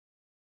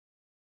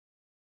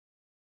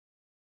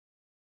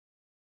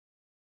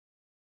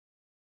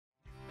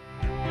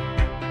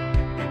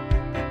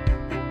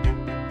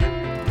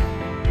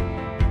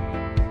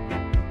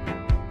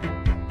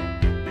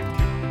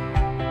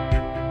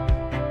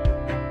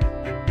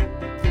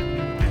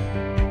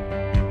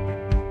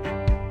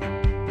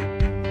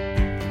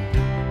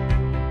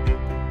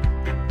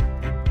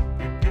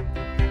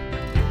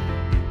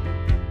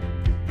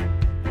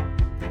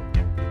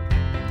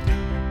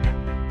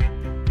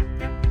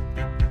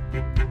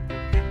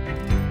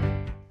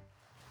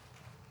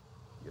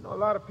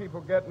lot of people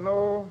get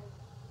no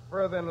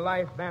further in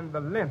life than the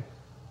length.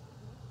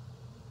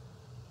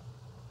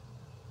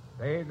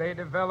 They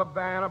develop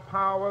their inner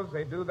powers.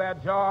 They do their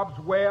jobs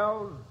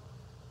well.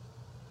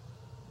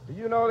 Do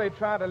you know they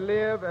try to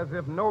live as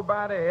if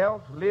nobody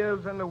else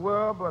lives in the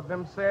world but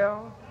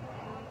themselves?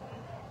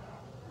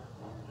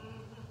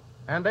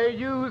 And they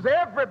use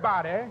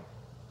everybody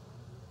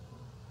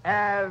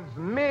as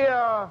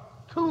mere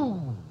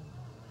tools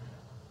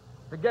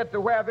to get to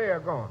where they're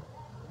going.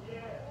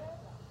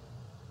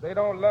 They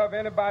don't love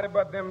anybody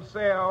but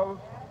themselves.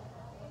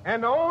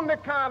 And the only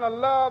kind of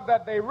love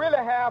that they really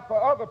have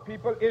for other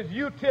people is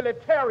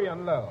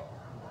utilitarian love.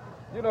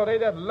 You know, they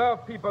just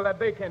love people that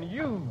they can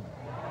use.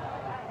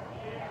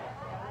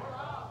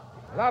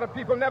 A lot of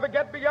people never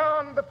get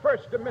beyond the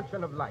first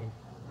dimension of life.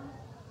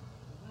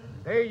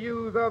 They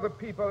use other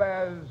people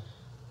as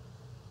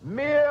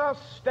mere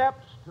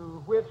steps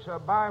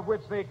by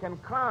which they can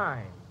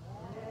climb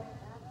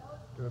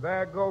to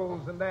their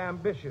goals and their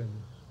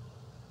ambitions.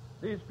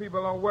 These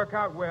people don't work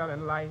out well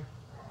in life.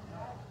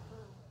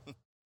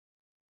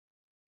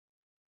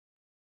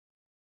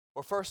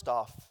 Well, first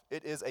off,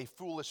 it is a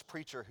foolish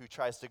preacher who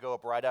tries to go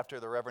up right after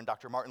the Reverend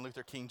Dr. Martin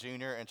Luther King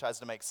Jr. and tries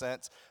to make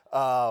sense.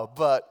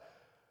 But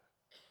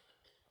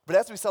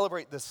as we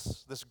celebrate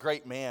this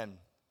great man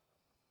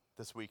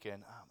this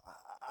weekend,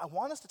 I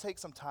want us to take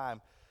some time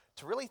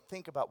to really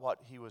think about what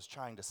he was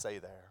trying to say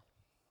there.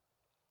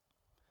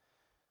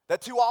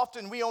 That too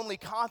often we only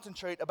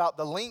concentrate about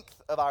the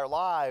length of our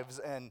lives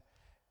and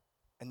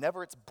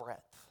never its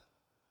breadth,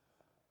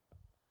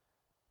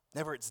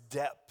 never its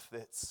depth,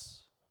 its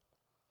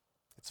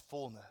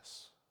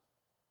fullness.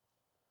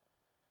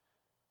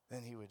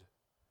 Then he would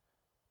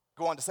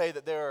go on to say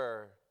that there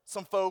are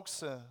some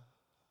folks,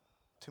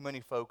 too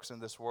many folks in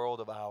this world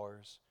of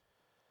ours,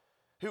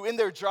 who in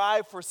their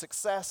drive for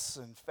success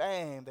and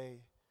fame,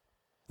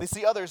 they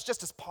see others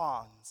just as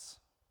pawns,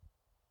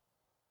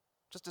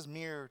 just as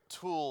mere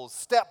tools,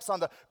 steps on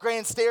the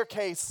grand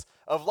staircase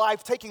of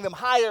life, taking them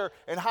higher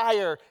and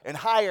higher and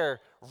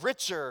higher,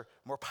 richer,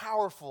 more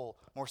powerful,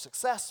 more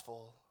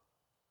successful.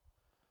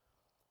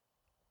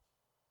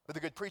 But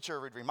the good preacher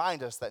would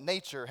remind us that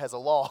nature has a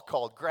law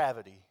called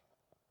gravity,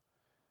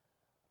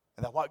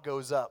 and that what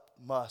goes up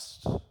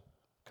must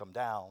come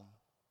down.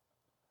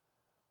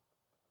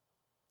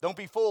 Don't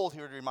be fooled,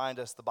 he would remind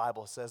us, the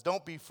Bible says.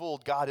 Don't be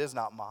fooled, God is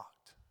not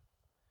mocked.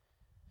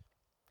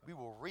 We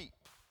will reap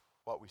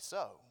what we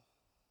sow.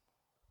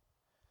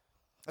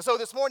 And so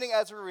this morning,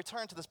 as we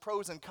return to this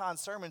pros and cons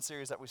sermon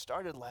series that we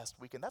started last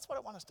week, and that's what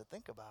I want us to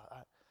think about.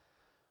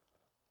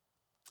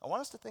 I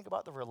want us to think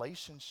about the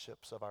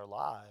relationships of our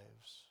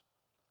lives.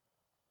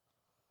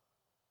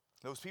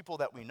 Those people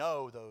that we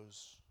know,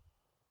 those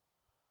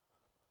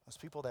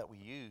people that we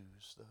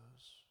use,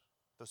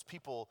 those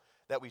people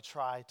that we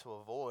try to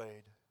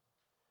avoid.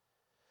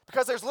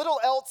 Because there's little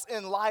else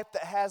in life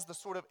that has the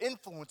sort of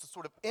influence, the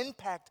sort of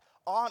impact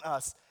on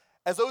us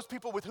as those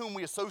people with whom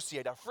we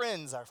associate, our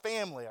friends, our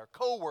family, our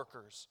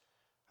coworkers,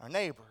 our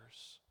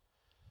neighbors.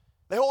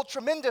 They hold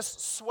tremendous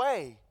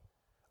sway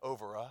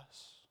over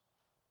us.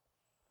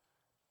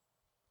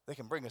 They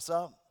can bring us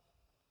up.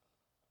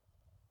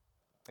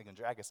 They can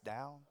drag us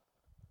down.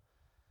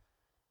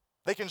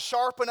 They can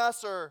sharpen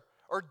us or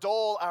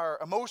dull our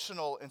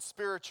emotional and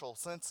spiritual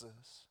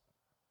senses.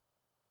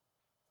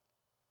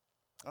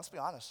 Let's be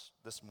honest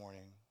this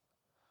morning.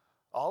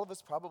 All of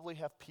us probably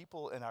have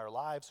people in our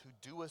lives who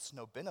do us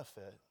no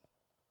benefit.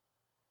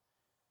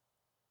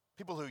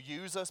 People who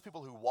use us,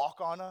 people who walk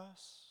on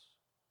us,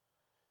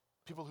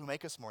 people who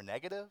make us more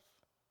negative,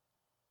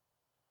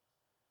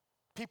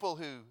 people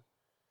who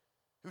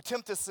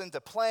tempt us into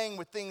playing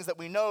with things that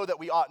we know that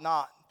we ought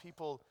not,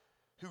 people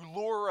who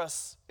lure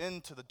us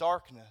into the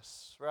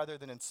darkness rather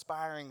than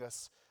inspiring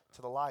us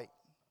to the light.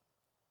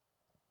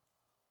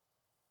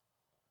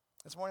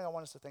 This morning I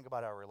want us to think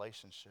about our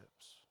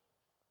relationships.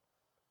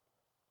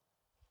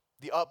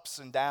 The ups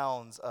and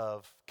downs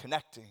of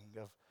connecting,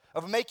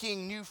 of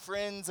making new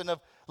friends, and of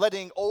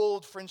letting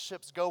old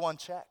friendships go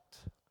unchecked.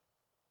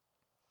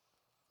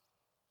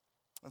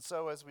 And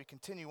so as we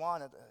continue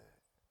on,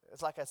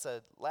 it's like I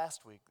said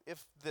last week,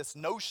 if this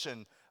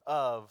notion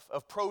of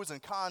pros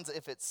and cons,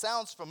 if it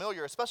sounds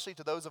familiar, especially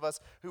to those of us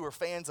who are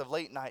fans of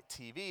late night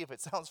TV, if it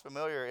sounds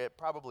familiar, it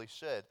probably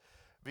should,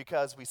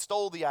 because we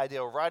stole the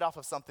idea right off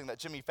of something that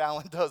Jimmy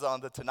Fallon does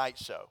on The Tonight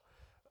Show.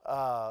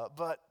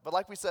 But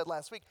like we said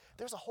last week,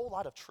 there's a whole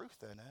lot of truth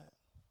in it.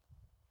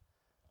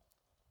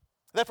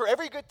 That for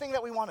every good thing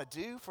that we want to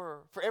do,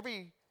 for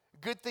every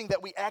good thing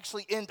that we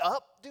actually end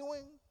up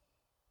doing,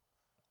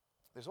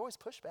 there's always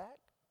pushback.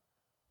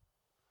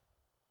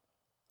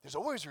 There's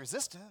always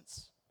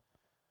resistance.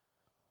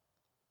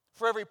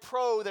 For every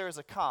pro, there is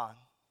a con.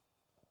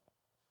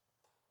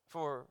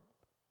 For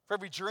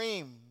every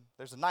dream,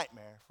 there's a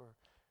nightmare. For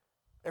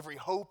every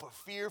hope, a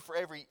fear. For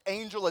every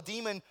angel, a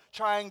demon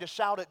trying to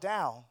shout it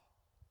down.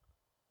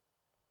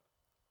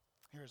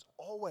 There's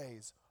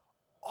always,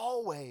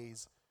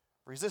 always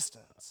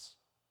resistance.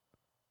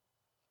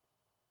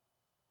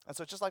 And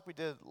so just like we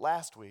did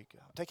last week,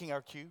 taking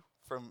our cue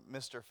from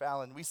Mr.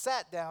 Fallon, we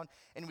sat down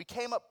and we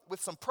came up with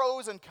some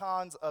pros and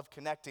cons of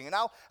connecting. And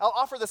I'll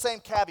offer the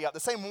same caveat, the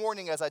same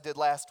warning as I did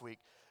last week.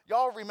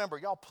 Y'all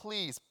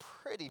please,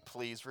 pretty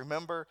please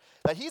remember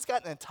that he's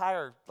got an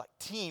entire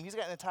team, he's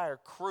got an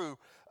entire crew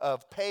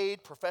of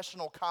paid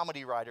professional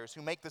comedy writers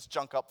who make this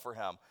junk up for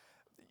him.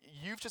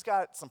 You've just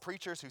got some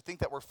preachers who think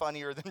that we're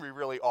funnier than we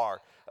really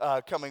are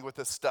coming with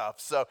this stuff.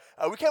 So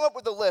we came up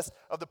with a list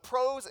of the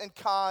pros and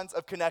cons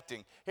of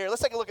connecting. Here,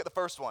 let's take a look at the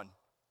first one.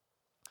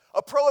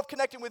 A pro of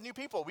connecting with new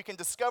people. We can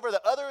discover that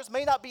others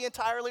may not be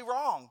entirely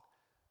wrong.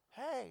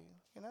 Hey,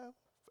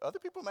 other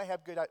people may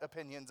have good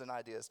opinions and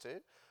ideas too.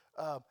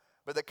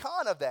 But the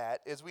con of that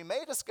is we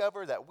may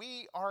discover that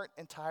we aren't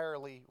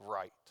entirely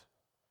right.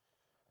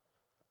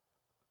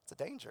 It's a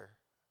danger.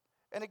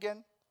 And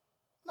again,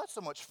 not so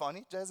much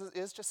funny, as it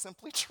is just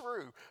simply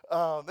true.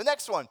 The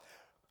next one,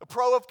 a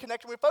pro of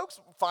connecting with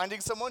folks,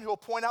 finding someone who will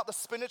point out the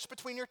spinach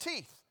between your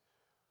teeth.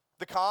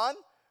 The con,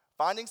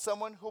 finding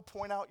someone who will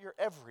point out your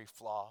every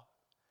flaw.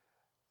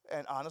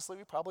 And honestly,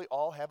 we probably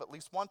all have at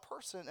least one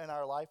person in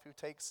our life who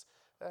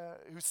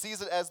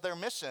sees it as their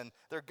mission,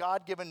 their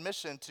God-given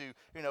mission to,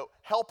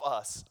 help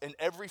us in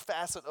every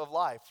facet of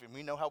life. And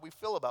we know how we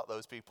feel about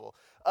those people.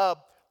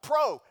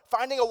 Pro,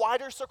 finding a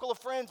wider circle of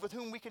friends with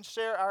whom we can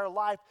share our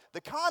life.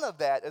 The con of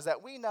that is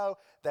that we know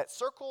that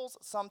circles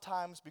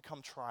sometimes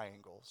become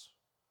triangles.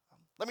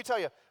 Let me tell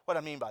you what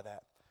I mean by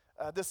that.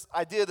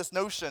 This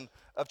notion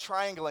of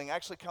triangling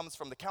actually comes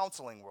from the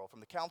counseling world, from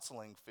the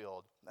counseling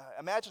field.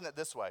 Imagine it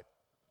this way.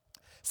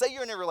 Say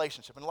you're in a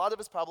relationship, and a lot of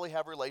us probably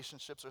have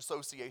relationships or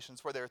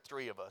associations where there are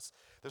three of us.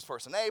 There's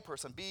person A,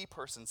 person B,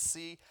 person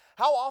C.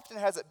 How often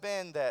has it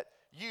been that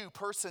you,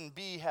 person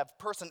B, have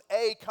person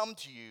A come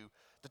to you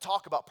to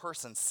talk about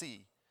person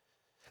C?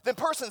 Then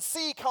person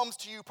C comes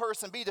to you,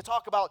 person B, to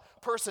talk about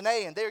person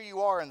A, and there you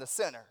are in the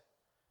center,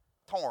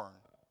 torn,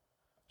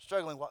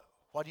 struggling.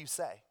 What do you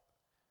say?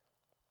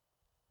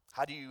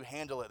 How do you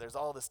handle it? There's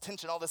all this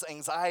tension, all this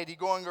anxiety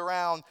going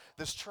around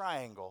this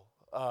triangle.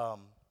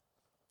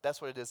 That's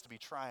what it is to be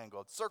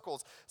triangled.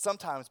 Circles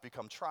sometimes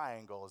become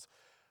triangles.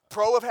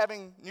 Pro of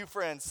having new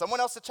friends, someone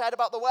else to chat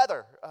about the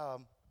weather.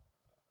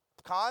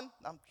 Con,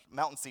 I'm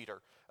mountain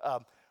cedar.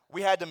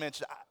 We had to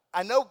mention,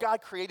 I know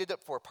God created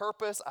it for a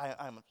purpose.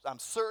 I'm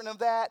certain of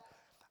that.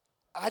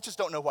 I just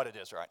don't know what it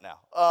is right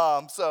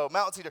now. So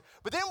mountain cedar.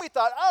 But then we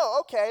thought,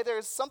 okay,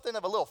 there's something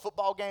of a little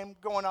football game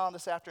going on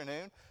this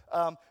afternoon.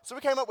 So we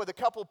came up with a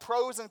couple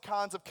pros and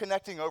cons of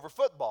connecting over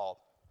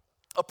football.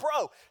 A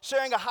pro,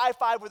 sharing a high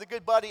five with a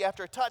good buddy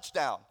after a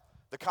touchdown.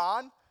 The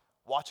con,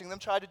 watching them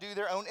try to do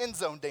their own end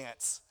zone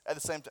dance at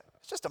the same time.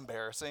 It's just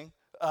embarrassing.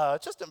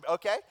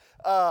 Okay.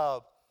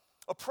 A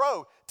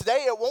pro,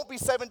 today it won't be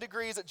 7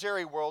 degrees at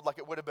Jerry World like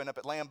it would have been up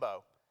at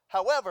Lambeau.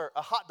 However,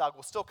 a hot dog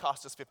will still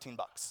cost us $15.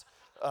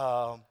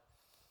 And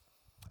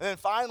then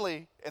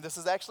finally, and this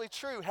is actually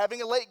true,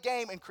 having a late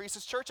game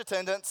increases church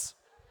attendance.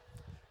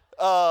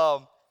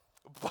 But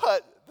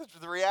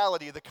the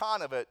reality, the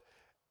con of it,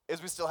 is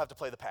we still have to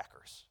play the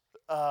Packers.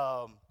 You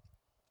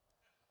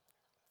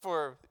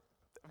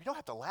don't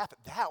have to laugh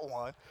at that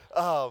one.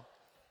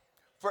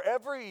 For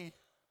every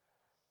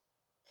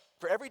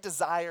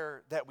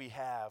desire that we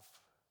have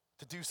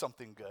to do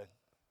something good,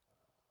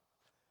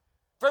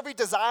 for every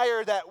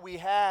desire that we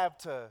have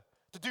to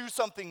do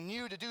something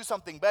new, to do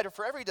something better,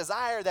 for every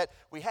desire that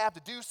we have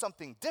to do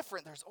something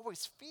different, there's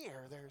always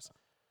fear. There's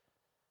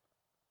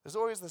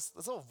always this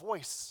little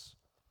voice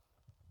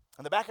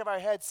in the back of our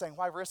head saying,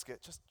 why risk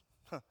it?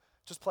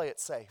 Just play it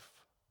safe.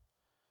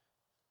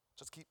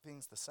 Just keep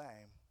things the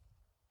same.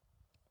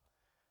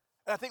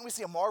 And I think we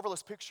see a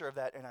marvelous picture of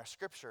that in our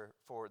scripture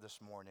for this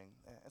morning.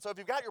 And so if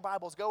you've got your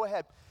Bibles, go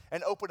ahead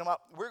and open them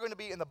up. We're going to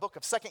be in the book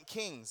of 2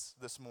 Kings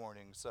this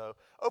morning. So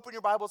open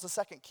your Bibles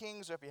to 2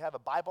 Kings, or if you have a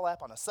Bible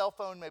app on a cell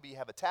phone, maybe you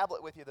have a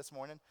tablet with you this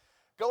morning,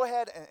 go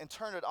ahead and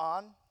turn it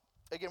on.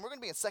 Again, we're going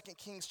to be in 2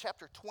 Kings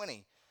chapter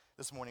 20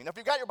 this morning. Now, if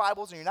you've got your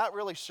Bibles and you're not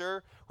really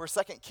sure where 2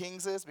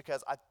 Kings is,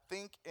 because I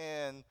think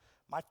in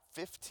my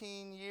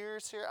 15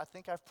 years here, I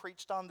think I've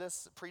preached out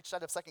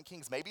of 2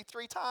 Kings maybe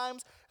 3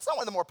 times. It's not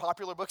one of the more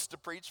popular books to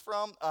preach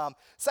from. 2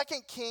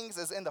 Kings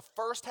is in the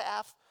first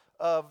half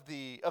of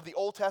the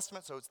Old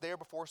Testament, so it's there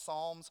before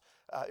Psalms.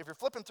 If you're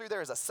flipping through,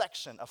 there is a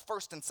section of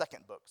 1st and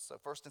 2nd books. So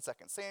 1st and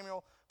 2nd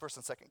Samuel, 1st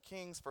and 2nd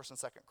Kings, 1st and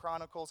 2nd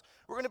Chronicles.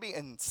 We're going to be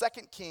in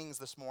 2 Kings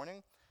this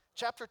morning,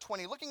 chapter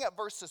 20, looking at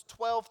verses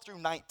 12 through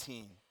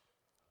 19.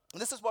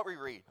 And this is what we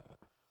read.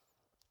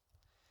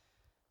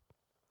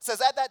 It says,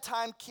 at that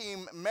time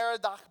King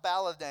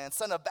Merodach-Baladan,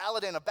 son of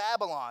Baladan of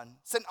Babylon,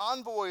 sent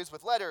envoys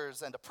with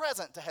letters and a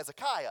present to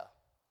Hezekiah.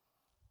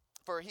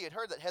 For he had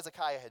heard that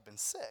Hezekiah had been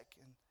sick,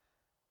 and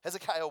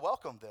Hezekiah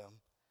welcomed them.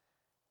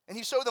 And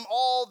he showed them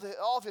all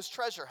of his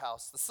treasure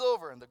house, the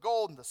silver and the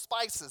gold and the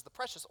spices, the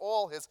precious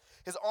oil, his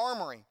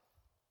armory,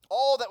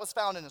 all that was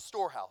found in his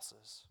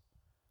storehouses.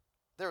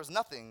 There was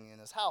nothing in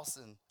his house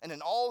and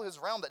in all his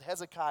realm that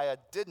Hezekiah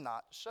did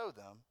not show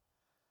them.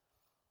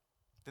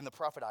 Then the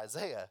prophet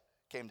Isaiah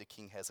came to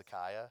King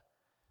Hezekiah,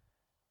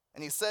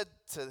 and he said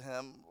to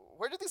him,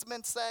 where do these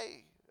men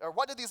say, or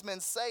what did these men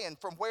say, and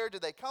from where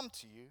did they come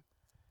to you?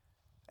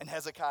 And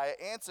Hezekiah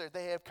answered,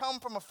 they have come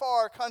from a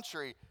far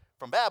country,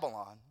 from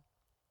Babylon.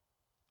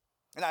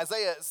 And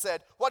Isaiah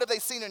said, what have they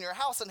seen in your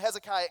house? And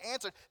Hezekiah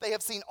answered, they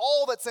have seen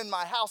all that's in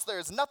my house. There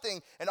is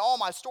nothing in all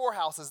my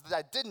storehouses that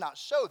I did not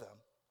show them.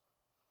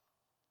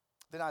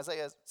 Then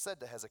Isaiah said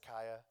to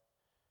Hezekiah,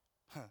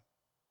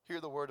 hear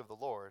the word of the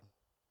Lord.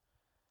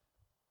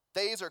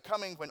 Days are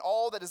coming when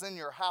all that is in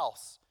your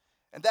house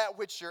and that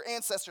which your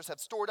ancestors have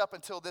stored up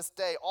until this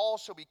day, all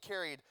shall be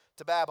carried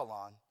to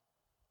Babylon.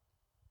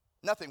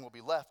 Nothing will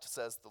be left,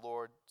 says the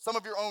Lord. Some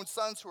of your own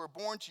sons who are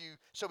born to you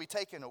shall be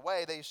taken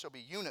away. They shall be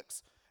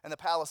eunuchs in the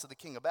palace of the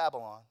king of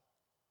Babylon.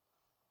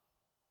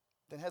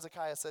 Then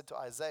Hezekiah said to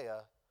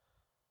Isaiah,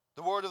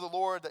 the word of the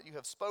Lord that you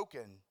have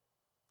spoken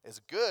is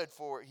good,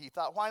 for he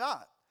thought, why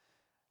not?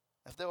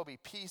 If there will be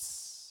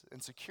peace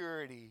and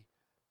security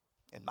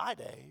in my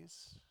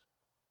days.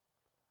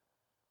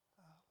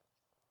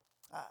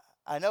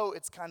 I know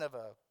it's kind of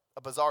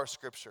a bizarre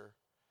scripture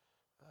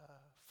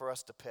for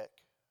us to pick.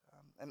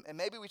 And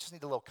maybe we just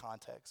need a little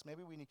context.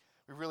 Maybe we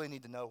really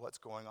need to know what's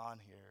going on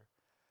here.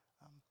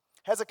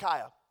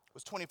 Hezekiah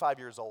was 25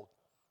 years old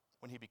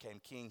when he became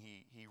king.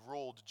 He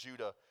ruled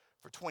Judah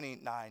for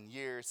 29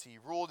 years. He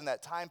ruled in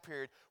that time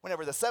period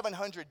whenever the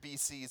 700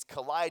 BCs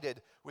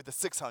collided with the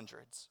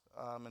 600s.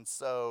 And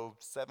so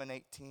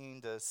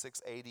 718 to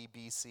 680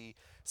 BC,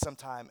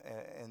 sometime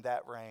in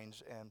that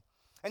range.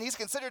 And he's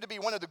considered to be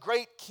one of the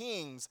great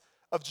kings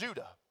of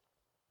Judah.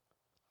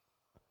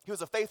 He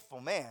was a faithful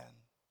man,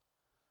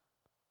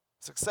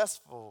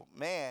 successful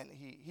man.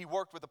 He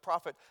worked with the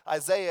prophet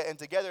Isaiah, and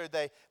together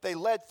they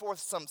led forth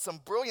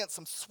some brilliant,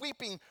 some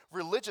sweeping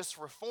religious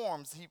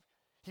reforms.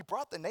 He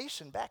brought the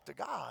nation back to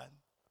God.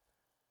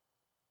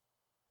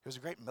 He was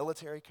a great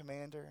military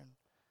commander.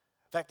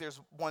 In fact,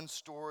 there's one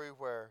story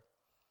where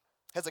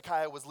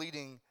Hezekiah was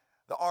leading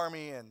the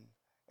army,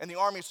 and the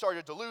army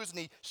started to lose, and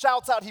he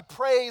shouts out, he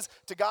prays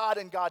to God,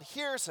 and God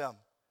hears him.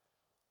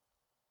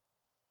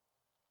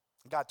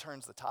 God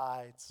turns the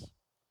tides.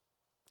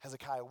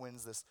 Hezekiah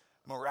wins this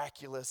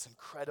miraculous,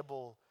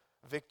 incredible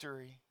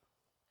victory.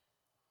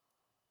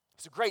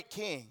 He's a great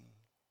king.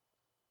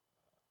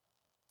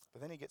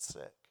 But then he gets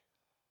sick.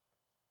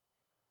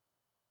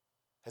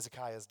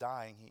 Hezekiah is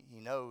dying. He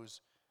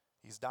knows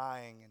he's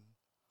dying.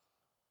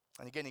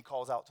 And again, he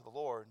calls out to the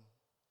Lord.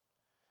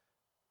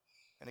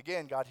 And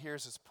again, God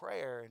hears his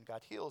prayer and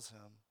God heals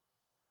him.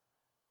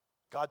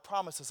 God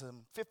promises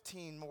him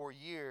 15 more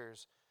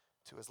years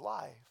to his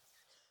life.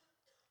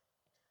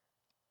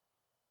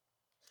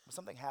 But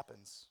something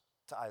happens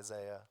to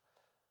Isaiah.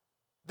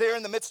 There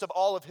in the midst of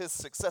all of his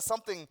success,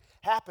 something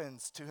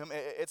happens to him.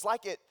 It's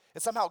like it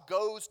somehow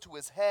goes to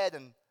his head,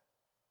 and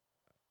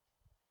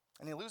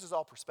he loses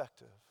all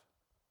perspective.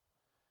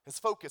 His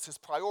focus, his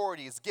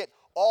priorities get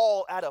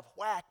all out of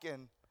whack,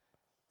 and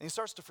he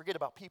starts to forget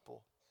about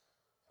people.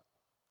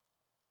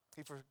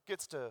 He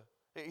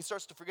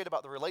starts to forget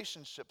about the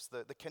relationships,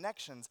 the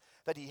connections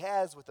that he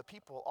has with the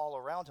people all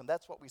around him.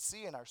 That's what we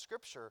see in our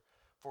scripture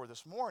for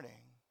this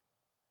morning.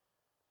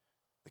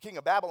 The king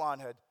of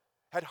Babylon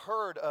had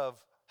heard of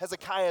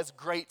Hezekiah's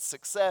great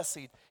success.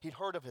 He'd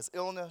heard of his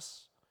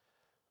illness.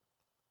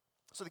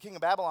 So the king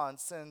of Babylon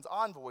sends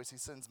envoys. He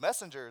sends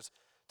messengers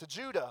to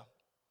Judah.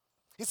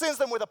 He sends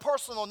them with a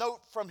personal note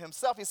from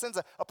himself. He sends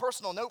a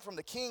personal note from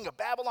the king of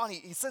Babylon.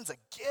 He sends a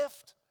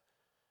gift.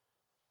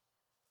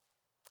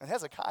 And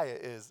Hezekiah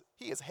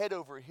is head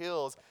over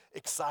heels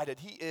excited.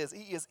 He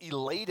is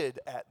elated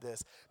at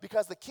this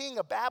because the king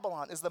of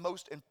Babylon is the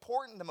most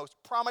important, the most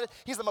prominent.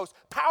 He's the most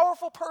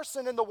powerful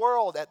person in the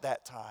world at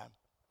that time.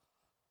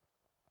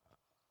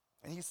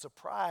 And he's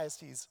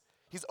surprised. He's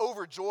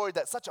overjoyed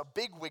that such a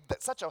bigwig,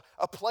 that such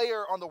a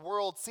player on the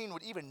world scene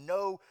would even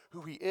know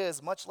who he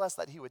is, much less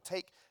that he would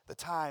take the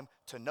time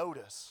to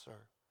notice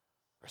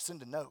or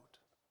send a note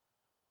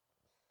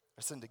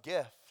or send a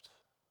gift.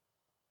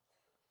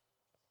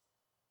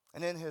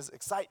 And in his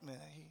excitement,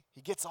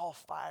 he gets all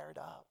fired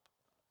up.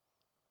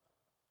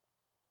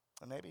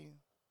 And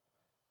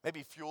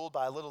maybe fueled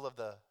by a little of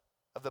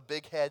the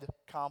big head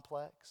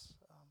complex,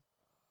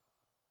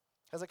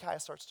 Hezekiah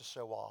starts to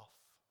show off.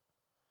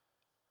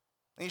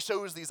 And he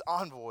shows these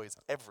envoys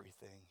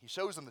everything. He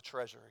shows them the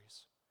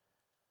treasuries.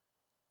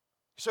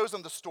 He shows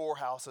them the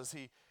storehouses.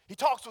 He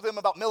talks with them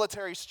about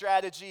military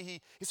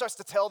strategy. He starts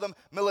to tell them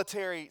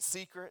military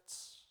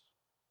secrets.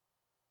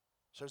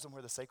 Shows them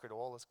where the sacred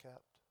oil is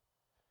kept.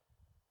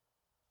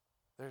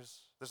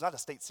 There's not a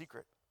state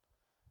secret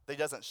that he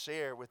doesn't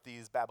share with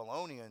these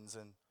Babylonians.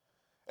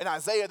 And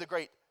Isaiah, the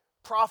great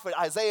prophet,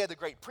 Isaiah, the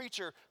great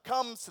preacher,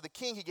 comes to the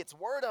king. He gets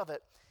word of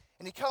it.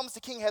 And he comes to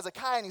King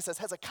Hezekiah and he says,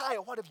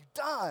 Hezekiah, what have you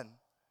done?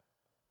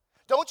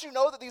 Don't you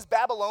know that the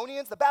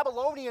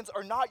Babylonians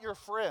are not your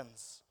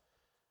friends?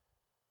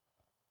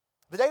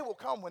 The day will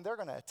come when they're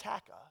going to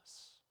attack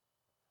us.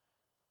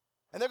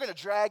 And they're going to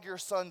drag your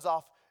sons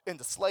off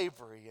into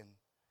slavery.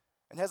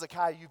 And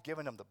Hezekiah, you've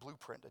given them the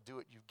blueprint to do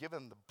it. You've given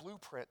them the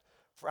blueprint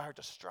for our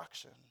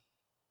destruction.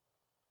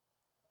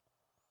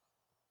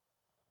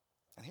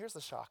 And here's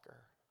the shocker.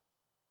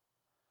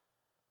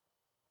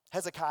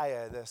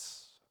 Hezekiah,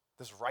 this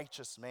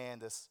righteous man,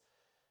 this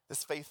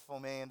faithful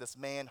man, this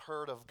man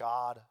heard of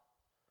God.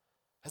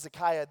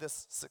 Hezekiah,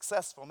 this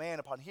successful man,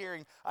 upon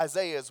hearing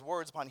Isaiah's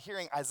words, upon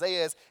hearing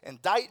Isaiah's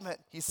indictment,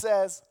 he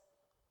says,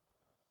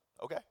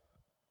 okay.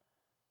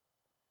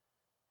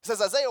 He says,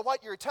 Isaiah,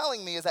 what you're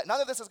telling me is that none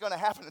of this is going to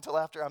happen until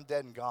after I'm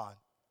dead and gone.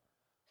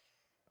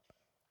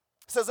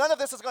 He says, none of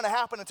this is going to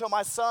happen until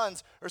my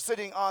sons are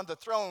sitting on the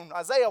throne.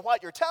 Isaiah,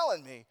 what you're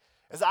telling me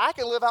is that I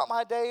can live out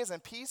my days in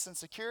peace and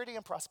security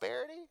and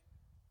prosperity?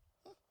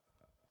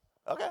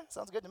 Okay,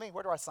 sounds good to me.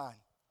 Where do I sign?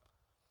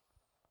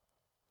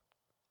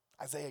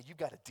 Isaiah, you've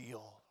got a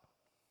deal.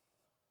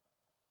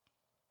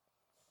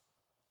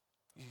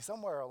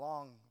 Somewhere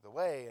along the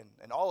way,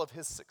 and all of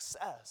his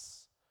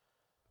success,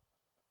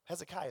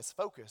 Hezekiah's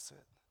focus,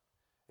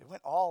 it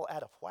went all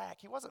out of whack.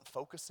 He wasn't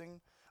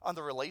focusing on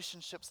the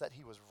relationships that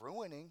he was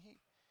ruining.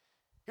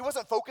 He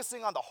wasn't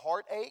focusing on the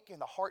heartache and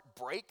the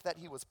heartbreak that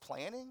he was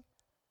planning.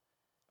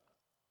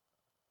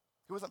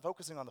 He wasn't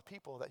focusing on the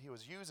people that he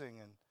was using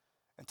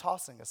and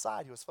tossing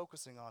aside. He was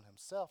focusing on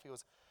himself. He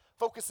was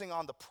focusing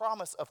on the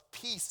promise of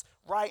peace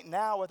right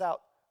now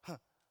without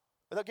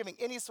giving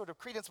any sort of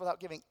credence, without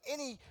giving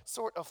any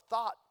sort of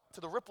thought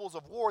to the ripples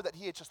of war that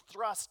he had just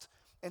thrust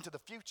into the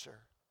future.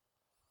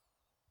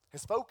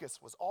 His focus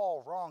was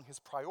all wrong. His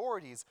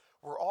priorities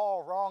were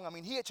all wrong. I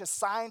mean, he had just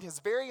signed his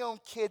very own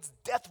kids'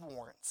 death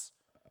warrants.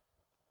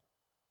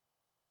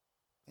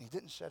 And he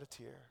didn't shed a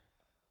tear.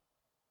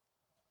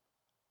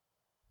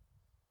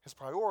 His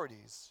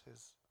priorities,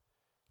 his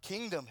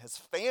kingdom, his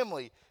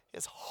family,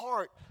 his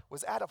heart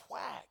was out of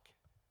whack.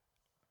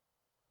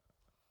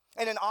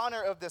 And in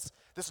honor of this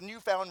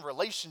newfound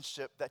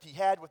relationship that he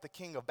had with the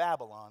king of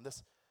Babylon,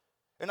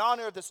 in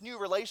honor of this new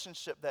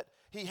relationship that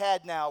he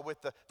had now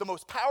with the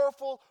most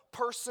powerful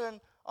person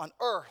on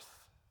earth,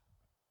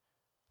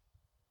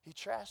 he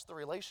trashed the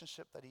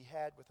relationship that he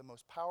had with the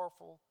most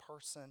powerful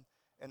person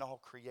in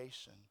all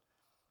creation.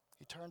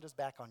 He turned his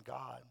back on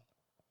God.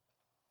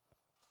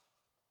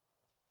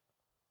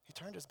 He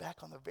turned his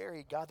back on the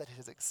very God that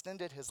has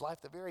extended his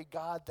life, the very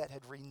God that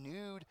had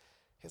renewed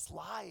his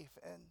life.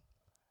 And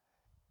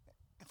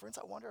friends,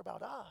 I wonder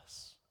about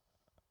us.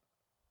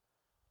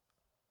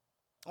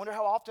 I wonder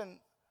how often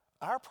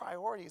our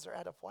priorities are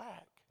out of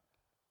whack.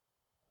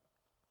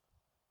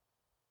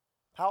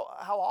 How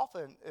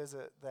often is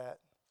it that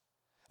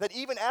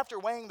even after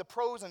weighing the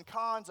pros and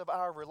cons of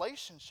our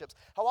relationships,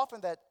 how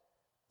often that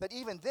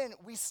even then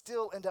we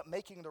still end up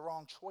making the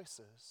wrong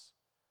choices?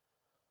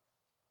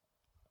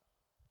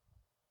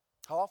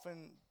 How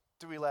often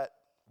do we let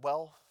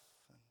wealth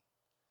and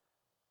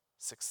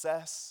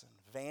success and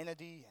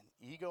vanity and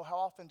ego, how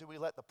often do we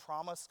let the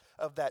promise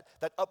of that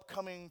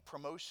upcoming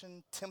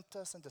promotion tempt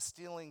us into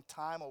stealing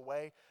time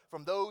away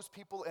from those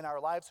people in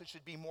our lives who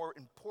should be more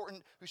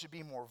important, who should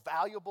be more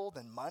valuable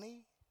than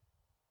money?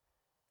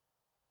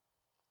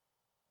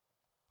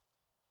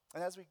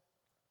 And as we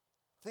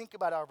think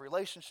about our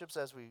relationships,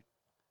 as we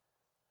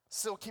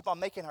still keep on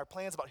making our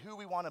plans about who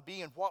we want to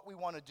be and what we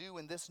want to do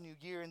in this new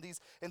year, in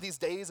these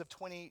days of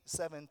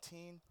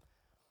 2017,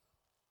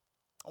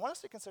 I want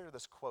us to consider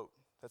this quote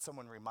that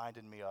someone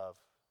reminded me of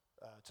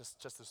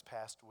just this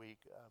past week.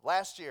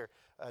 Last year,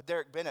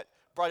 Derek Bennett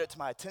brought it to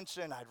my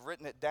attention. I'd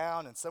written it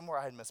down, and somewhere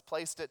I had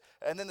misplaced it.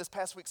 And then this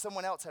past week,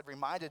 someone else had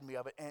reminded me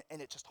of it,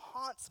 and it just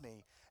haunts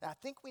me. And I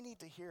think we need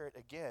to hear it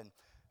again.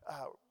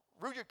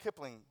 Rudyard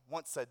Kipling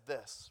once said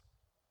this: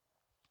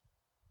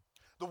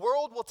 "The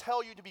world will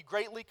tell you to be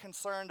greatly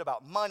concerned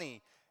about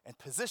money and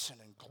position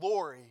and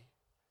glory.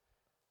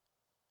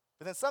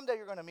 But then someday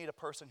you're going to meet a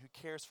person who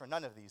cares for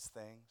none of these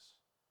things.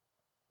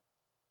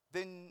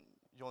 Then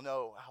you'll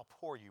know how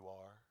poor you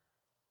are."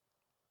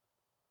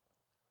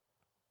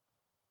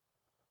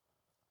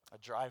 A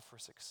drive for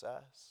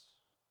success.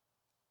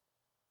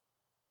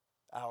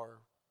 Our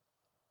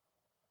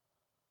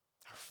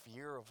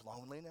fear of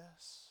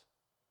loneliness.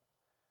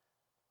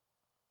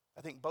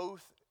 I think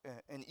both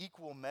in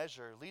equal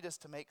measure lead us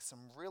to make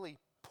some really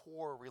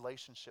poor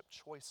relationship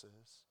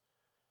choices.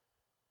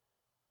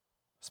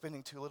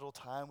 Spending too little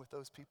time with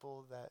those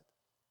people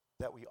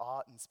that we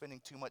ought, and spending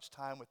too much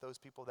time with those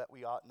people that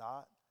we ought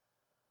not.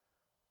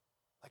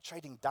 Like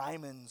trading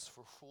diamonds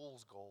for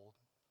fool's gold.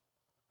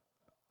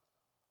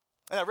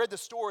 And I read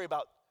this story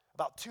about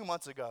 2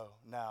 months ago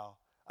now,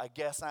 I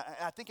guess, and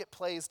I think it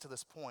plays to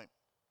this point.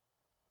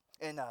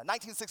 In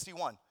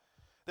 1961,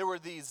 there were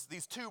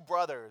these two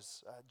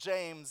brothers,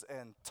 James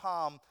and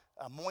Tom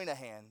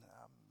Moynihan.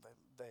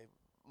 They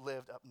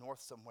lived up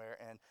north somewhere,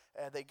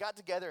 and they got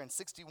together in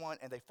 61,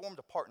 and they formed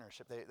a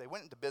partnership. They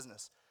went into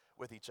business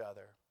with each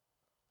other.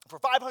 For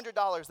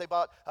 $500, they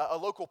bought a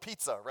local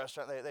pizza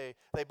restaurant.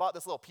 They bought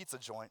this little pizza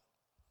joint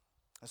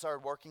and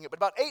started working it. But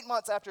about 8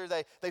 months after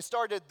they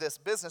started this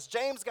business,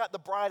 James got the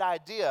bright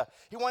idea.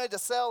 He wanted to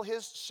sell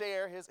his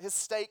share, his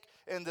stake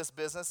in this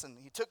business, and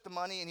he took the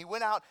money and he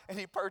went out and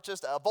he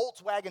purchased a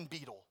Volkswagen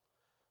Beetle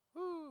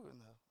in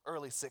the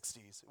early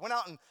 60s. He went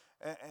out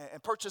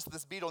and purchased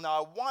this Beetle.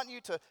 Now, I want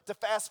you to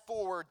fast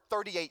forward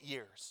 38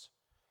 years.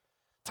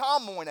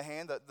 Tom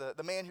Moynihan,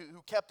 the man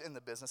who kept in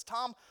the business,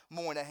 Tom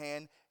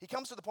Moynihan, he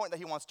comes to the point that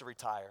he wants to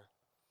retire.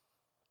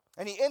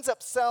 And he ends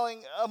up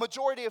selling a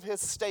majority of his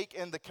stake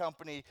in the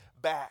company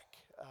back.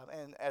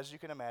 And as you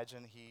can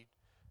imagine, he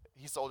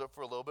sold it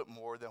for a little bit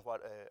more than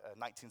what a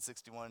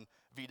 1961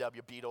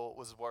 VW Beetle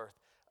was worth.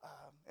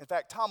 In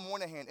fact, Tom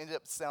Moynihan ended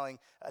up selling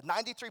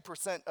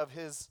 93% of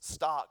his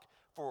stock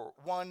for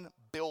 $1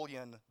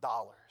 billion.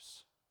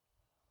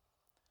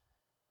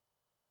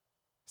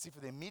 See, for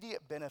the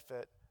immediate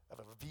benefit of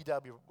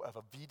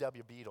a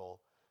VW Beetle,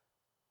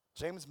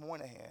 James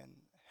Moynihan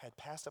had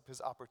passed up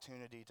his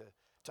opportunity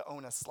to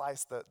own a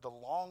slice, the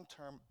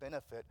long-term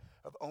benefit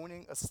of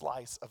owning a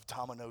slice of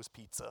Domino's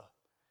pizza.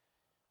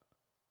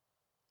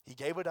 He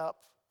gave it up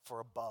for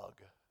a bug.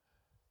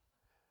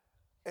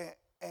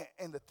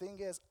 And the thing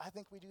is, I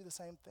think we do the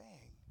same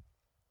thing.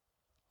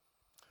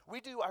 We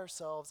do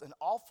ourselves an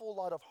awful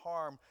lot of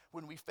harm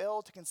when we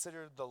fail to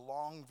consider the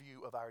long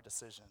view of our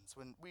decisions,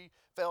 when we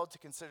fail to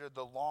consider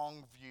the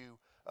long view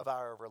of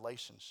our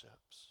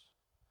relationships.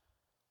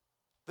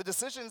 The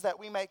decisions that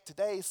we make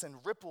today send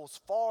ripples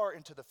far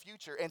into the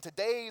future, and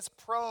today's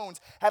pros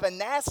have a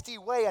nasty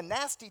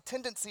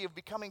tendency of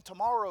becoming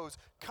tomorrow's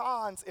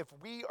cons if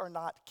we are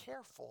not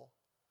careful.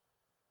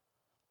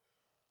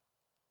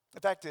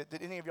 In fact,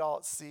 did any of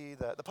y'all see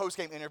the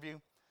post-game interview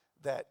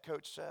that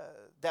Coach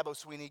Dabo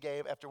Swinney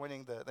gave after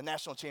winning the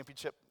national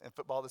championship in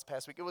football this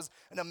past week? It was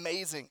an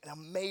amazing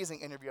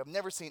interview. I've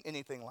never seen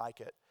anything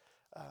like it.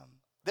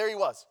 There he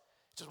was,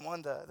 just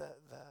won the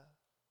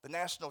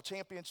national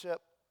championship,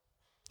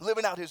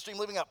 living out his dream,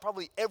 living out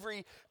probably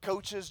every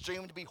coach's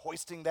dream to be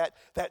hoisting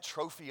that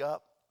trophy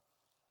up.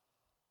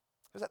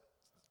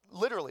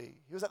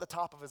 He was at the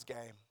top of his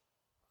game.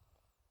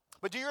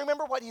 But do you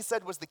remember what he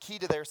said was the key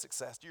to their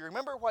success? Do you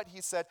remember what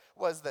he said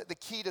was the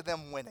key to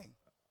them winning?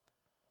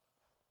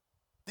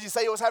 Did he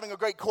say it was having a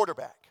great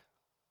quarterback?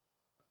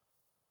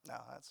 No,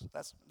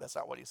 that's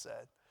not what he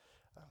said.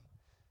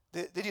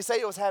 Did he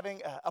say it was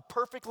having a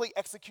perfectly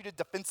executed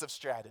defensive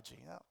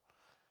strategy? No,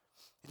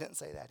 he didn't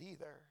say that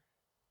either.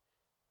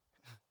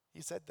 He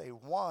said they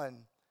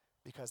won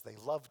because they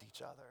loved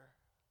each other.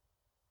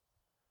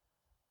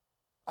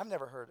 I've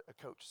never heard a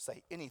coach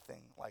say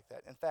anything like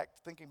that. In fact,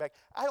 thinking back,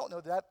 I don't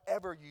know that I've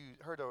ever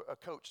heard a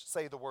coach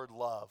say the word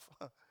love.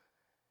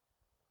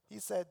 He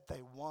said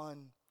they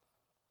won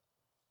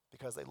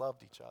because they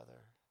loved each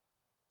other.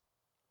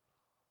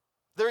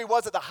 There he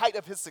was at the height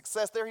of his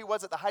success. There he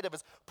was at the height of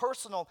his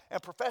personal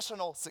and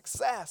professional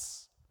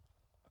success.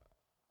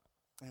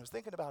 And he was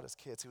thinking about his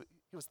kids.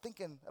 He was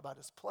thinking about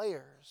his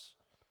players.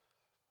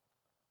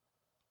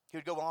 He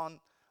would go on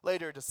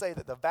later to say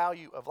that the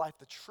value of life,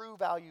 the true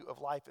value of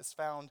life, is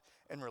found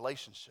in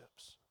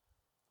relationships,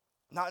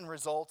 not in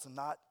results and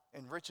not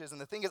in riches. And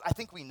the thing is, I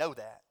think we know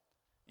that,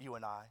 you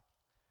and I.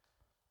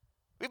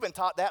 We've been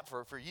taught that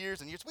for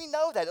years and years. We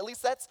know that. At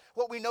least that's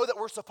what we know that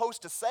we're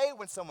supposed to say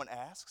when someone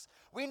asks.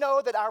 We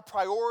know that our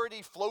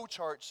priority flow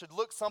chart should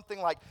look something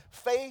like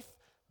faith,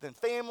 then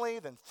family,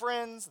 then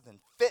friends, then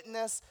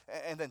fitness,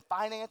 and then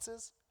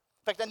finances.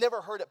 In fact, I never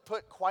heard it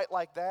put quite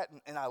like that,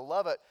 and I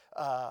love it.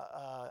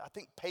 I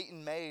think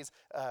Peyton Mays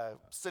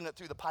sent it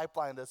through the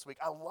pipeline this week.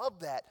 I love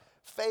that.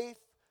 Faith,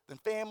 then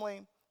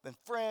family, then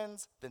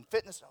friends, then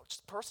fitness. No,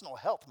 just personal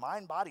health,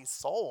 mind, body,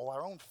 soul,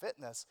 our own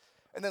fitness.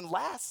 And then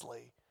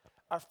lastly,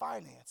 our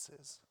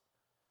finances.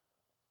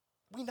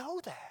 We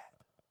know that.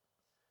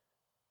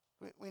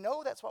 We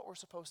know that's what we're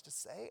supposed to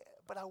say,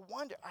 but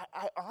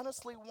I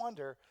honestly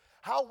wonder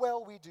how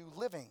well we do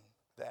living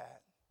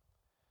that.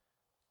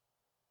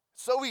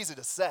 So easy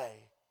to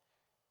say,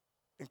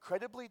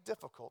 incredibly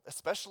difficult,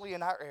 especially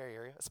in our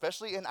area,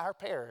 especially in our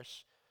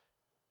parish.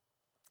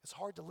 It's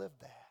hard to live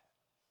that.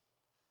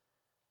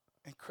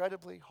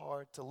 Incredibly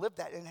hard to live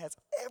that. And it has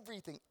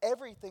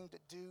everything to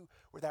do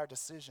with our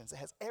decisions. It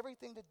has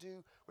everything to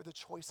do with the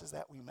choices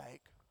that we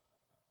make.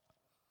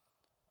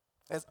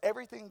 It has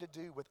everything to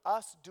do with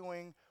us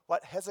doing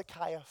what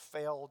Hezekiah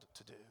failed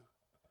to do.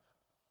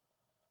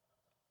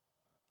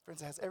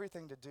 Friends, it has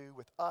everything to do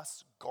with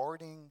us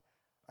guarding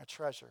our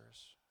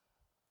treasures.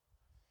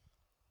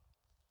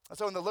 And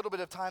so in the little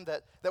bit of time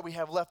that we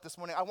have left this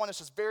morning, I want us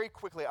just very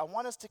quickly, I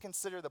want us to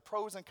consider the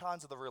pros and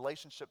cons of the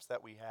relationships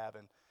that we have.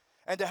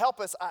 And to help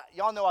us,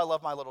 y'all know I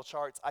love my little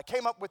charts. I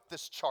came up with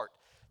this chart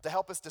to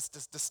help us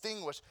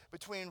distinguish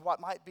between what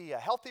might be a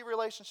healthy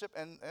relationship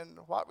and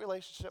what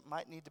relationship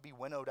might need to be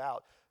winnowed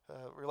out.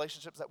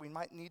 Relationships that we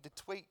might need to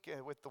tweak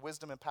with the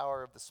wisdom and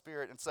power of the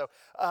Spirit. And so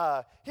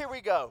here we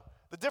go.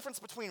 The difference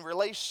between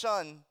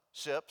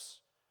relationships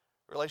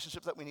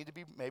that we need to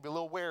be maybe a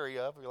little wary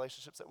of,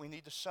 relationships that we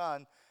need to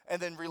shun,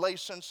 and then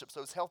relationships,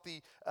 those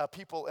healthy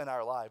people in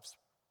our lives.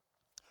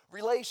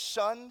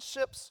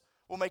 Relationships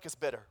will make us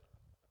bitter.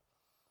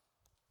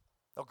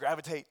 They'll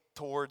gravitate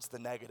towards the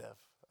negative,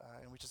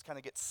 and we just kind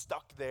of get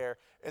stuck there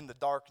in the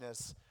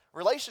darkness.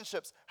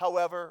 Relationships,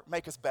 however,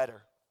 make us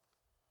better.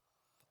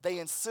 They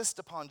insist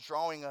upon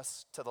drawing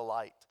us to the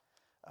light.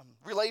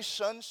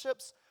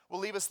 Relationships will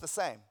leave us the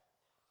same.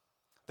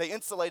 They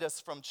insulate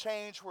us from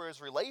change, whereas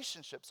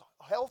relationships,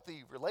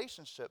 healthy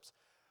relationships,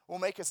 will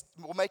make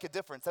a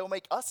difference. They'll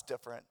make us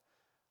different.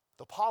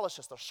 They'll polish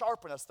us, they'll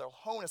sharpen us, they'll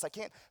hone us. I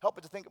can't help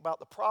but to think about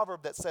the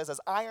proverb that says, as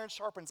iron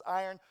sharpens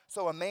iron,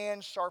 so a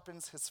man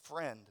sharpens his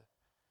friend.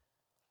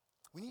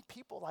 We need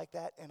people like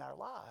that in our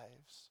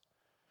lives.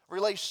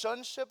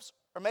 Relationships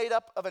are made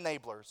up of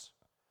enablers.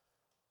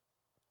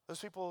 Those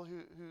people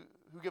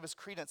who give us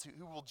credence,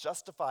 who will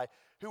justify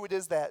who it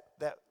is that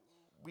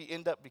we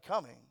end up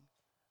becoming.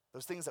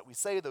 Those things that we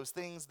say, those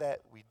things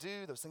that we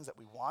do, those things that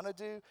we want to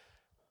do.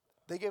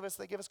 They give us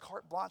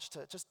carte blanche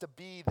to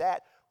be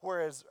that,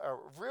 whereas a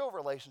real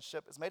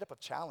relationship is made up of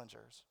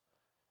challengers.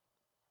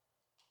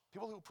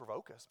 People who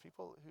provoke us,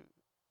 people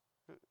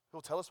who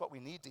will tell us what we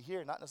need to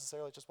hear, not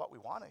necessarily just what we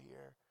want to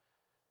hear.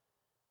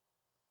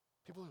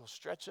 People who will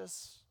stretch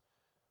us,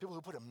 people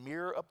who put a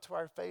mirror up to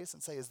our face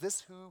and say, is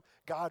this who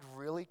God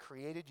really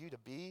created you to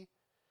be?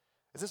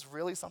 Is this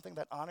really something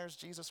that honors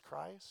Jesus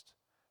Christ?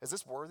 Is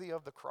this worthy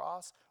of the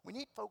cross? We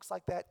need folks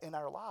like that in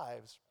our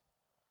lives.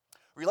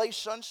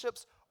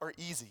 Relationships are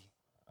easy.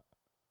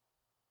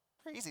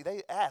 They're easy.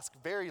 They ask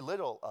very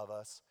little of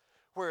us.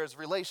 Whereas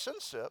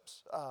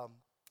relationships,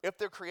 if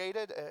they're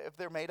created, if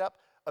they're made up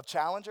of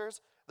challengers,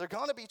 they're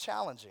going to be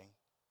challenging.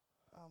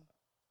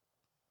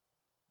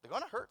 They're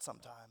going to hurt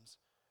sometimes,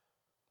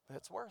 but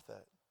it's worth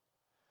it.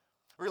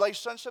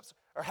 Relationships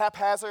are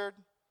haphazard.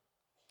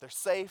 They're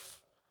safe.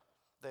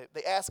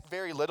 They ask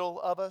very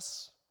little of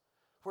us.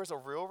 Whereas a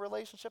real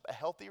relationship, a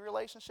healthy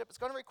relationship, it's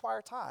going to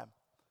require time.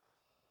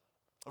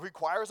 It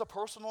requires a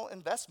personal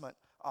investment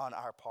on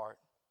our part.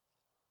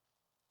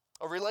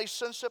 A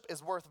relationship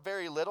is worth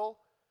very little,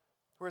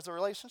 whereas a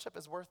relationship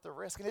is worth the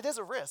risk. And it is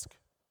a risk.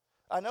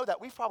 I know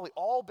that we've probably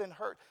all been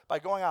hurt by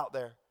going out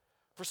there,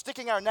 for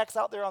sticking our necks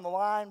out there on the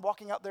line,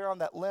 walking out there on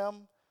that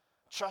limb,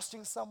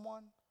 trusting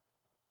someone,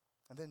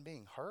 and then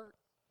being hurt,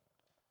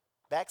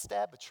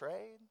 backstabbed,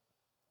 betrayed.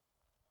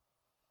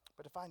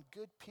 But to find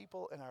good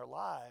people in our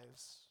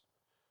lives,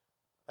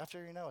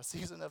 after, a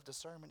season of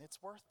discernment,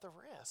 it's worth the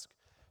risk.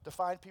 To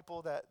find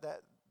people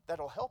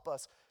that'll help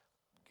us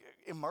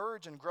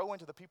emerge and grow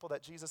into the people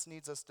that Jesus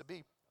needs us to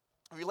be.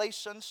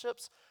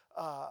 Relationships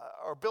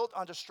are built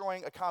on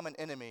destroying a common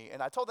enemy.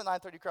 And I told the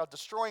 930 crowd,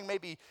 destroying may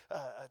be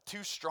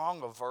too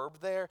strong a verb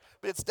there,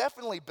 but it's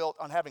definitely built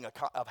on having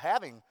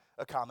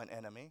a common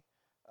enemy.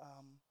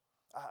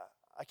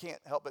 I can't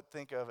help but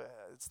think of,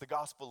 it's the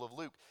Gospel of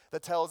Luke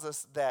that tells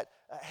us that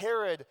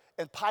Herod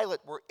and Pilate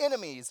were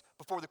enemies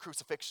before the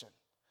crucifixion.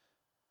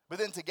 But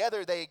then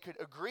together they could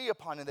agree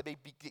upon it, and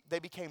they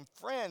became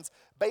friends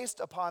based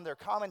upon their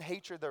common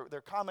hatred,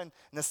 their common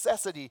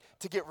necessity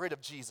to get rid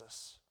of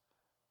Jesus.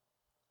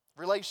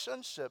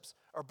 Relationships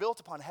are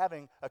built upon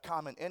having a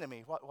common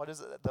enemy. What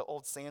is it the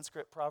old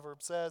Sanskrit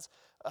proverb says?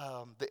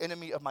 The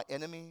enemy of my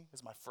enemy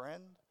is my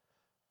friend.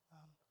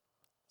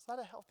 It's not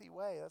a healthy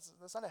way.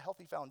 That's not a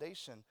healthy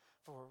foundation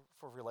for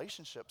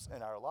relationships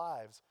in our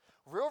lives.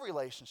 Real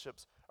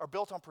relationships are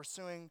built on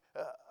pursuing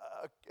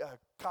a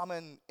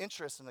common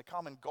interest and a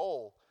common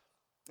goal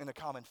and a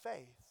common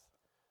faith.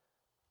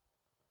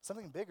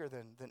 Something bigger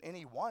than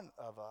any one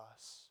of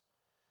us.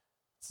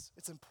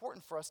 It's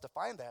important for us to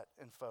find that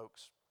in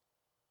folks.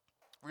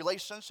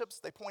 Relationships,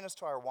 they point us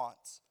to our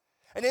wants.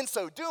 And in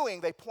so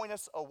doing, they point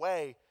us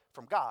away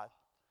from God.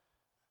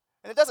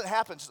 And it doesn't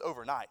happen just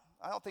overnight.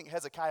 I don't think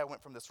Hezekiah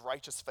went from this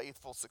righteous,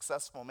 faithful,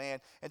 successful man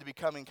into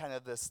becoming kind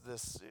of this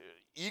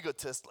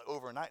egotist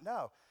overnight.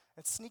 No,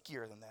 it's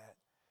sneakier than that.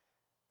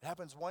 It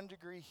happens 1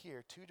 degree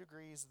here, 2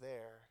 degrees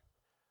there.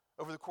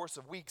 Over the course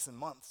of weeks and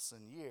months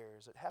and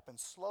years, it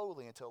happens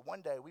slowly until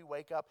one day we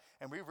wake up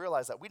and we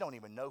realize that we don't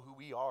even know who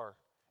we are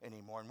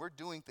anymore. And we're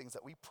doing things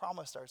that we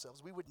promised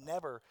ourselves we would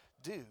never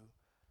do.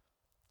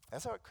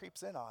 That's how it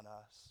creeps in on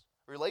us.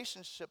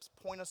 Relationships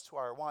point us to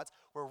our wants,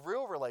 where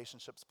real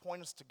relationships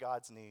point us to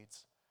God's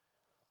needs.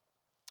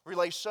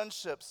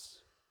 Relationships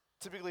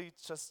typically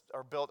just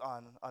are built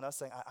on us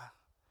saying,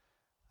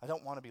 I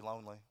don't want to be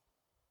lonely.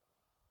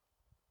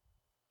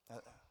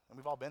 And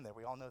we've all been there.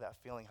 We all know that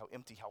feeling, how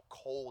empty, how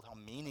cold, how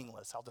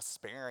meaningless, how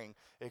despairing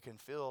it can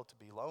feel to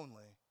be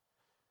lonely.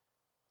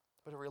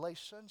 But a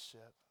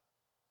relationship,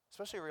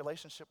 especially a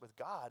relationship with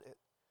God,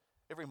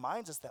 it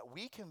reminds us that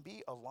we can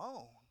be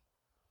alone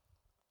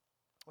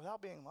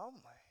without being lonely.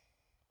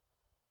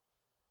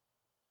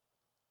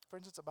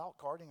 Friends, it's about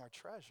guarding our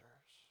treasures.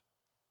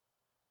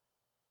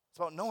 It's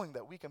about knowing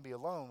that we can be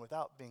alone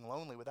without being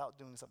lonely, without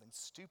doing something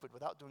stupid,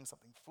 without doing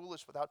something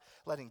foolish, without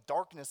letting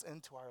darkness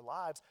into our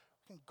lives.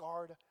 We can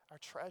guard our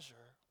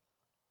treasure.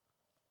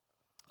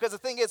 Because the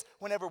thing is,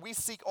 whenever we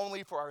seek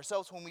only for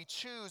ourselves, when we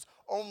choose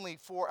only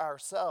for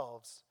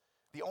ourselves,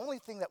 the only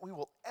thing that we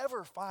will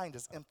ever find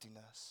is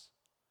emptiness.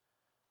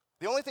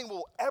 The only thing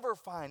we'll ever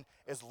find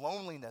is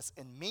loneliness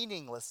and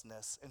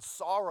meaninglessness and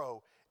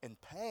sorrow and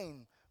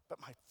pain.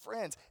 But my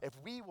friends, if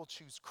we will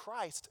choose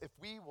Christ, if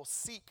we will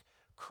seek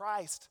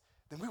Christ,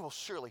 then we will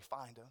surely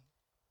find him.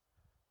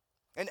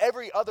 And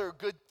every other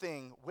good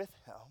thing with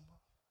him.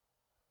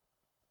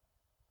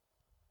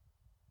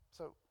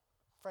 So,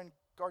 friend,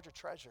 guard your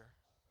treasure.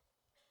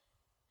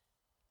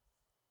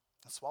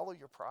 And swallow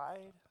your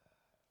pride.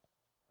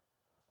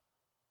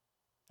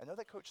 I know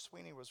that Coach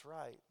Sweeney was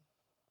right.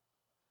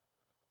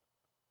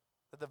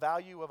 That the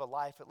value of a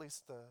life, at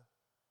least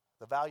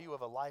the value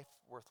of a life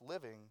worth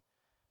living,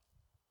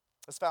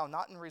 is found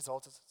not in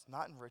results, it's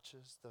not in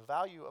riches. The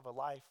value of a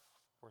life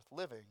worth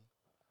living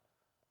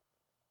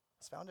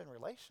is found in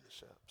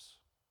relationships.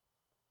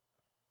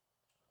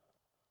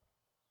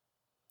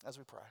 As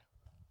we pray.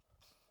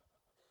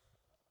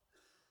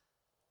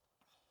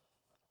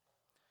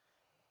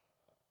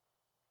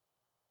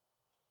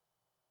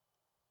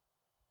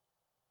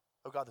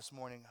 Oh God, this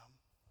morning,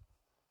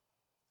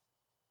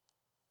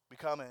 we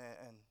come and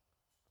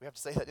we have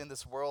to say that in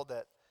this world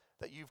that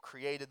you've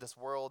created, this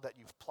world that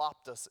you've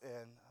plopped us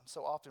in,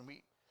 so often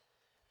we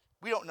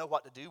don't know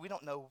what to do. We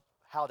don't know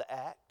how to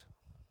act.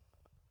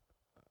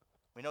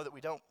 We know that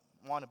we don't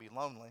want to be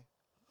lonely.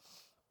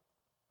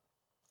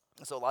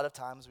 And so a lot of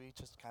times we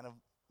just kind of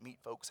meet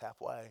folks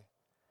halfway.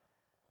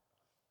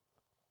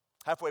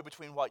 Halfway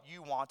between what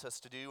you want us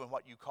to do and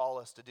what you call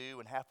us to do,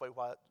 and halfway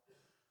what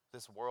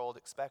this world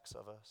expects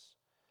of us.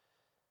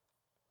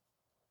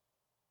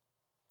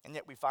 And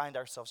yet we find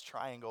ourselves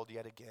triangled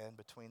yet again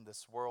between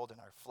this world and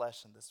our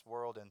flesh and this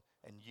world and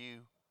you.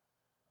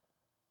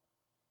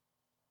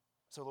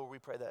 So Lord, we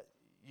pray that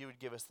you would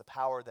give us the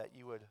power, that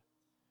you would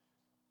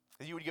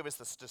give us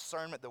this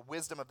discernment, the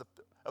wisdom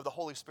of the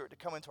Holy Spirit to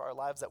come into our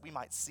lives, that we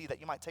might see, that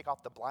you might take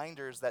off the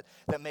blinders that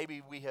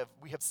maybe we have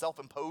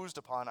self-imposed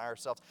upon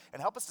ourselves,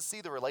 and help us to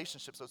see the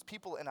relationships, those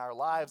people in our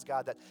lives,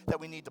 God, that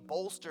we need to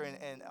bolster,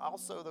 and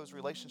also those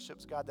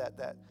relationships, God,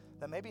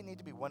 that maybe need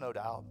to be winnowed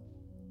out.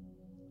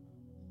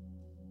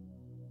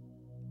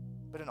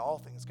 But in all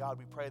things, God,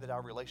 we pray that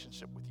our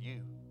relationship with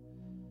you,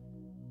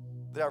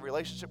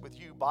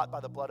 bought by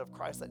the blood of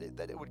Christ, that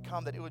it would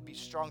come, that it would be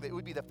strong, that it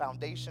would be the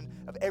foundation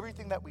of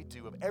everything that we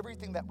do, of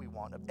everything that we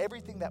want, of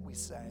everything that we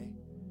say.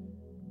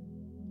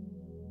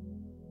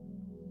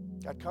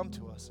 God, come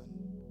to us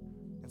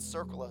and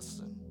encircle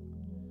us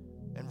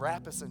and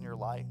wrap us in your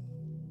light,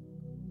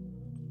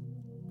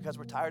 because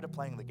we're tired of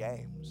playing the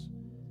games,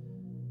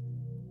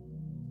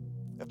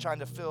 of trying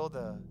to fill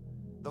the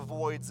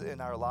voids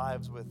in our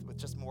lives with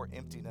just more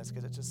emptiness,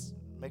 because it just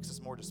makes us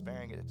more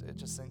despairing. It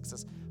just sinks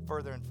us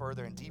further and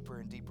further and deeper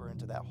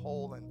into that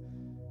hole.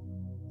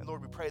 And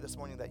Lord, we pray this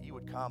morning that you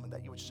would come and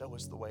that you would show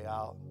us the way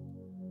out.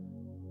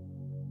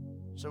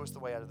 Show us the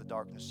way out of the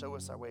darkness. Show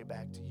us our way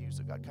back to you.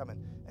 So God, come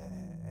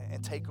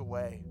and take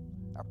away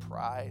our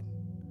pride.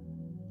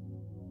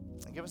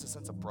 And give us a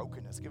sense of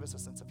brokenness. Give us a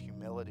sense of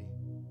humility.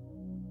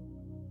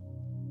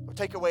 Or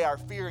take away our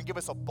fear and give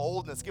us a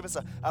boldness. Give us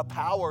a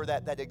power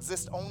that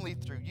exists only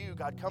through you.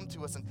 God, come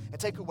to us and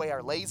take away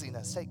our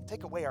laziness.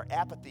 Take away our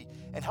apathy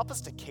and help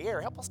us to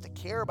care. Help us to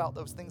care about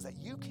those things that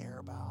you care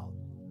about.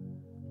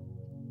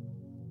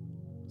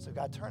 So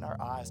God, turn our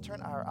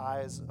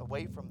eyes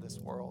away from this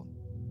world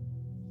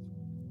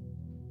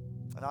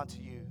and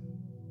onto you.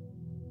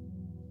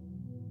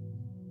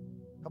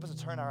 Help us to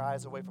turn our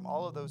eyes away from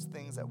all of those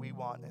things that we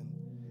want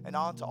and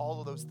onto all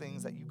of those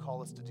things that you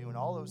call us to do and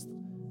all those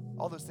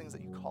things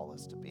that you call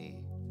us to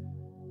be.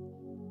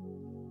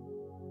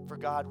 For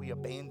God, we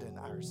abandon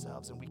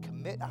ourselves and we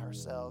commit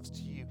ourselves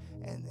to you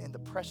in the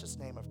precious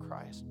name of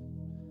Christ,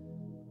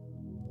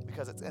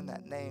 because it's in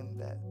that name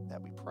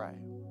that we pray.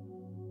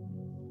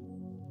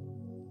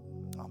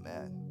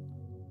 Amen.